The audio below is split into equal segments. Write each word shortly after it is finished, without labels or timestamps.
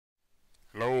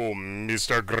Hello,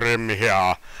 Mr. Grimm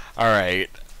here. Alright,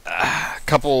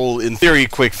 couple, in theory,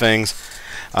 quick things.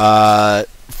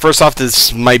 First off,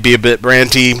 this might be a bit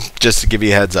ranty, just to give you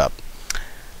a heads up.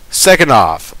 Second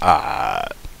off,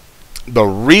 the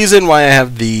reason why I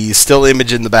have the still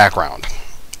image in the background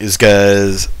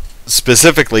is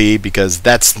specifically because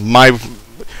that's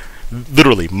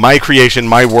literally, my creation,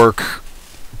 my work,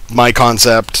 my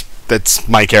concept, that's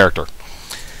my character.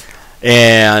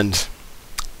 And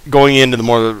going into the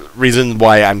more reason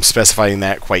why I'm specifying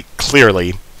that quite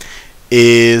clearly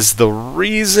is the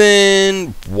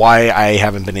reason why I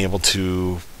haven't been able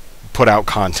to put out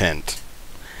content.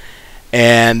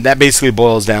 And that basically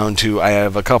boils down to I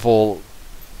have a couple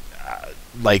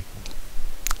like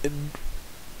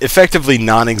effectively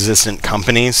non-existent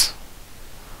companies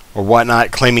or whatnot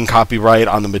claiming copyright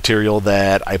on the material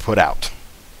that I put out.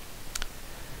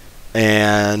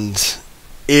 And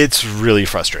it's really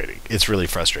frustrating. It's really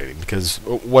frustrating because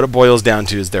what it boils down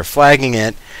to is they're flagging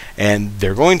it and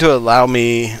they're going to allow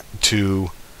me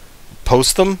to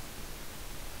post them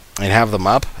and have them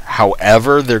up.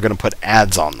 However, they're going to put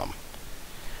ads on them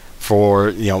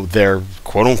for, their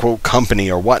quote-unquote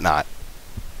company or whatnot.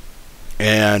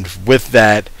 And with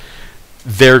that,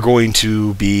 they're going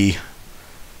to be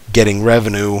getting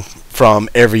revenue from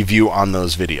every view on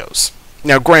those videos.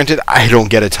 Now, granted, I don't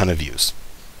get a ton of views.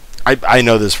 I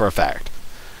know this for a fact.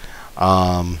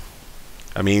 I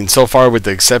mean, so far, with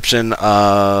the exception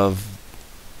of,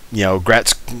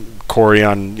 Gratz Corey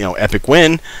on, Epic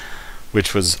Win,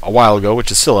 which was a while ago,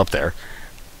 which is still up there,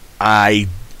 I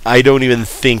don't even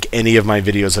think any of my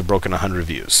videos have broken 100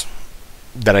 views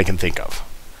that I can think of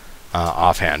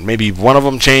offhand. Maybe one of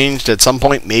them changed at some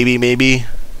point. Maybe.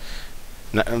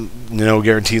 No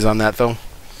guarantees on that, though.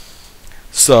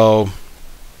 So,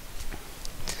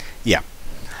 yeah.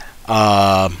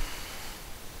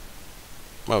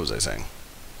 What was I saying?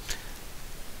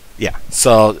 Yeah,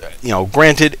 so,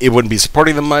 granted, it wouldn't be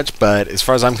supporting them much, but as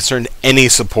far as I'm concerned, any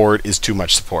support is too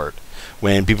much support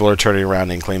when people are turning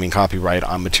around and claiming copyright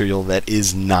on material that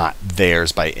is not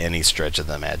theirs by any stretch of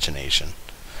the imagination.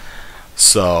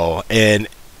 So, and,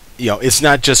 it's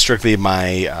not just strictly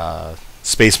my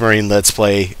Space Marine Let's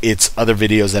Play, it's other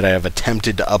videos that I have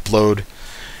attempted to upload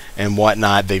and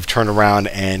whatnot. They've turned around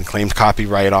and claimed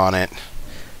copyright on it,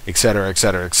 etc.,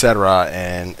 etc., etc.,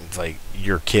 and it's like,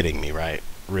 you're kidding me, right?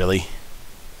 Really?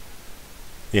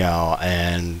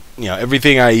 And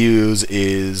everything I use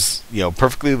is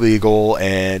perfectly legal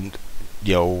and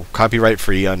copyright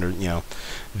free under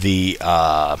the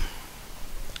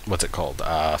what's it called,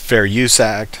 Fair Use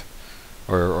Act,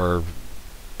 or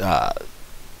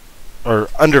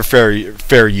under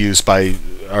fair use by,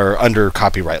 or under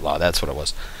copyright law. That's what it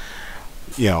was.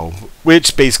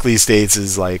 Which basically states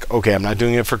is like, okay, I'm not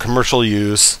doing it for commercial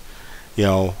use.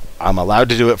 I'm allowed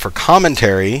to do it for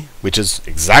commentary, which is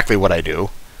exactly what I do.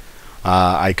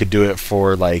 I could do it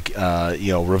for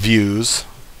reviews,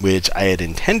 which I had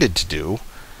intended to do.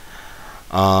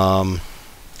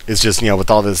 It's just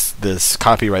with all this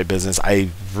copyright business, I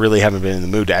really haven't been in the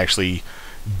mood to actually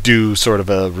do sort of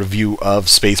a review of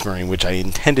Space Marine, which I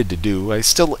intended to do. I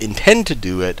still intend to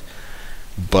do it,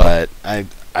 but I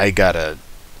gotta,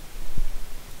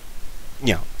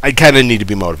 I kind of need to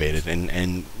be motivated,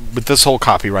 and with this whole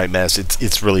copyright mess,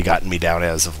 it's really gotten me down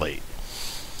as of late.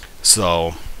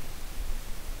 So,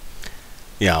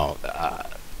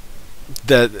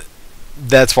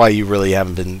 that's why you really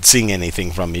haven't been seeing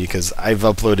anything from me, because I've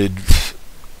uploaded,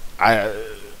 a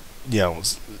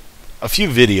few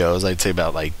videos. I'd say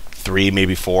about like 3,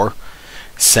 maybe 4,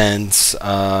 since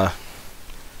my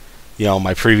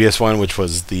previous one, which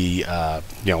was the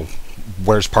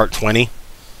Where's Part 20,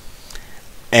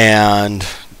 and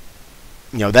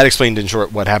that explained in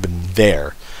short what happened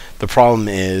there. The problem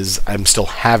is I'm still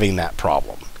having that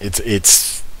problem.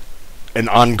 It's an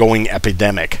ongoing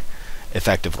epidemic,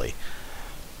 effectively,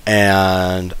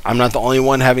 and I'm not the only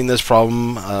one having this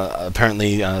problem.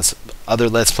 Apparently, other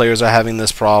Let's Players are having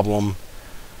this problem,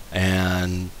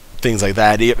 and things like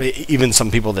that. Even some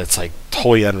people that's like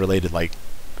totally unrelated. Like,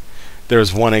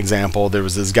 there's one example. There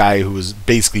was this guy who was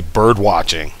basically bird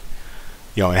watching,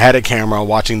 and had a camera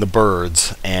watching the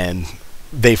birds, and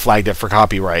they flagged it for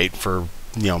copyright for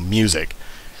music,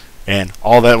 and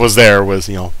all that was there was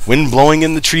wind blowing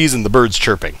in the trees and the birds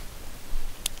chirping.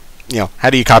 How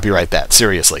do you copyright that?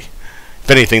 Seriously.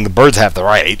 If anything, the birds have the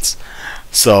rights.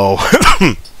 So,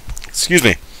 excuse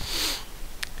me.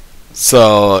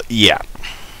 So, yeah.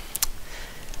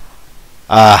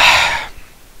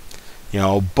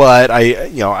 But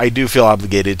I do feel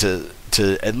obligated to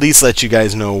at least let you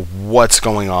guys know what's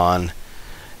going on,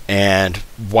 and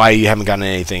why you haven't gotten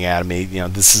anything out of me.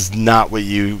 This is not what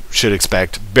you should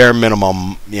expect. Bare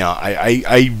minimum,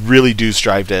 I really do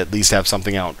strive to at least have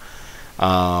something out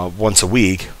once a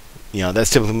week. That's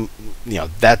typically,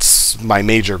 that's my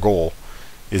major goal,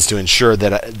 is to ensure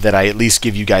that I at least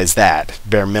give you guys that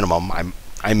bare minimum.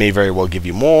 I may very well give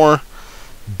you more,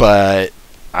 but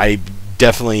I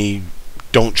definitely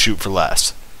don't shoot for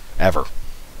less, ever.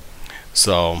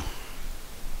 So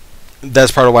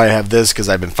that's part of why I have this, because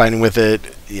I've been fighting with it.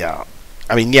 Yeah,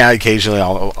 I mean, yeah, occasionally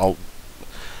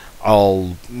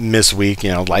I'll miss a week.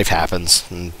 Life happens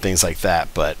and things like that.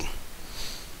 But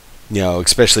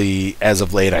especially as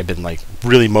of late, I've been like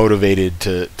really motivated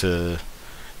to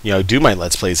do my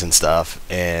Let's Plays and stuff.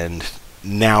 And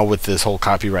now with this whole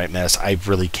copyright mess, I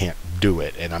really can't do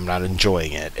it, and I'm not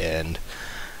enjoying it. And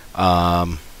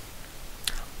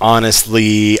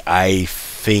honestly, I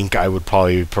think I would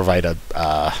probably provide a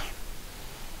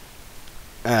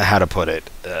how to put it,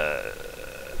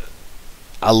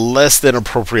 a less than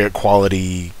appropriate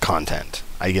quality content,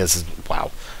 I guess. Wow,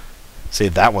 say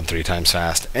that one 3 times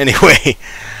fast. Anyway,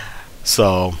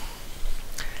 so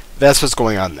that's what's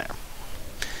going on there.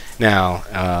 Now,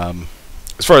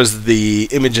 as far as the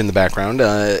image in the background,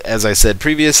 as I said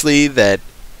previously, that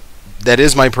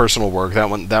is my personal work.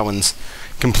 That one's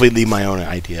completely my own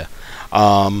idea.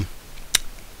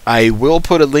 I will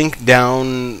put a link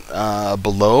down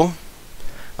below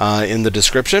in the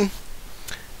description,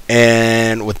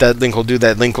 and what that link will do,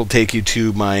 that link will take you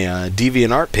to my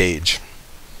DeviantArt page,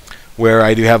 where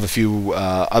I do have a few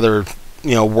other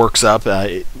works up.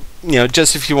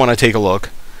 Just if you want to take a look.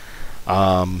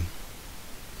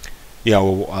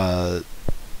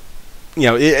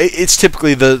 It's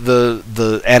typically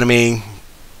the anime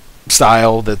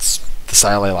style. That's the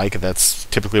style I like. That's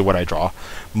typically what I draw.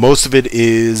 Most of it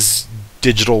is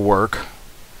digital work,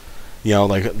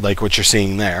 like what you're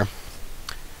seeing there.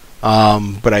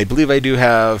 But I believe I do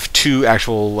have 2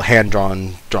 actual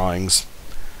hand-drawn drawings.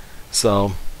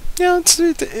 So it's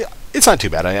not too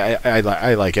bad.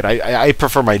 I like it. I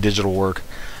prefer my digital work.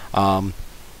 And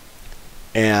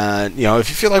if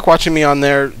you feel like watching me on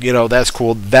there, that's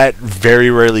cool. That very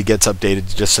rarely gets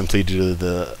updated, just simply due to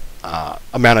the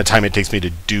amount of time it takes me to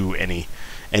do any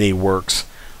works.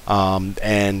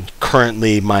 And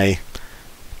currently my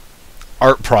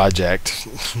art project,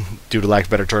 due to lack of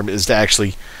a better term, is to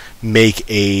actually make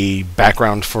a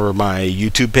background for my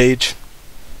YouTube page.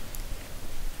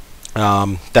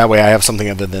 That way I have something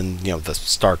other than the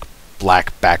stark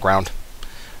black background,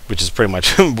 which is pretty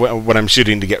much what I'm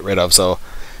shooting to get rid of. So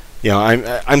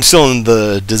I'm still in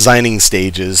the designing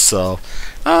stages. So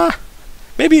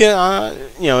maybe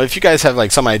if you guys have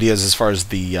like some ideas as far as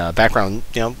the background,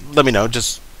 let me know.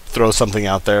 Just throw something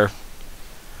out there.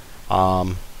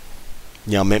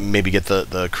 Maybe get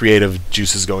the creative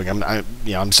juices going.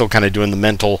 I'm still kind of doing the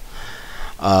mental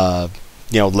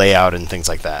layout and things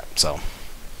like that. So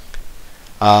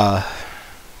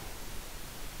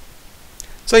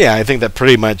yeah, I think that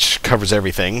pretty much covers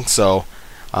everything. So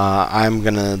I'm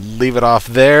gonna leave it off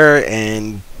there,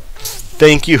 and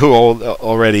thank you all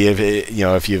already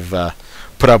if you've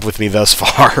put up with me thus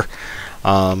far.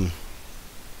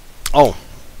 Oh,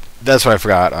 that's what I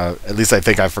forgot. At least I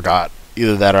think I forgot.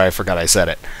 Either that or I forgot I said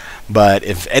it. But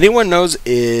if anyone knows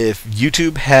if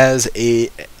YouTube has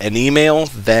an email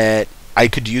that I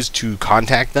could use to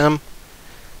contact them,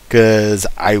 because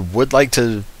I would like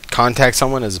to contact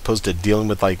someone as opposed to dealing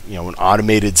with like an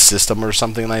automated system or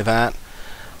something like that,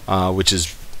 which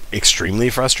is extremely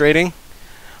frustrating.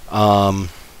 I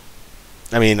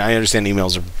mean, I understand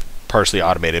emails are partially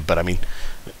automated, but I mean,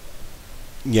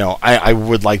 I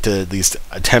would like to at least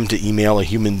attempt to email a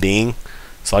human being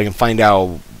so I can find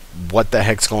out what the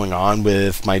heck's going on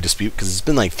with my dispute, because it's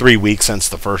been like 3 weeks since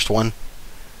the first one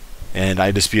and I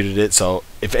disputed it. So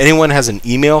if anyone has an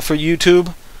email for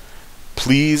YouTube,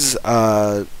 please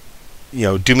do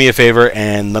me a favor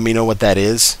and let me know what that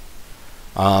is,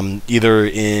 either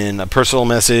in a personal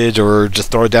message or just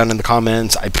throw it down in the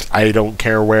comments. I don't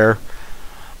care where,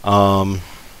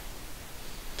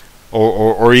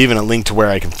 or even a link to where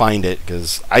I can find it,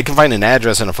 because I can find an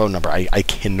address and a phone number. I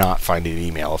cannot find an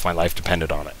email if my life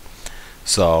depended on it.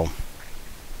 So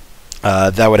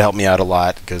that would help me out a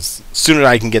lot, because sooner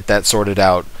I can get that sorted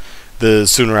out, the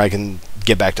sooner I can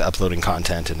get back to uploading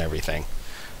content and everything.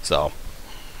 So,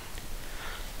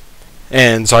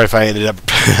 and sorry if I ended up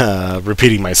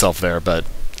repeating myself there, but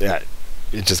yeah,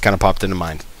 it just kind of popped into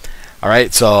mind.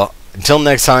 Alright, so until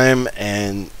next time,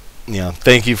 and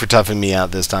thank you for toughing me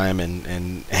out this time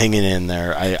and hanging in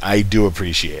there. I do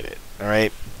appreciate it.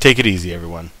 Alright, take it easy,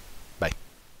 everyone.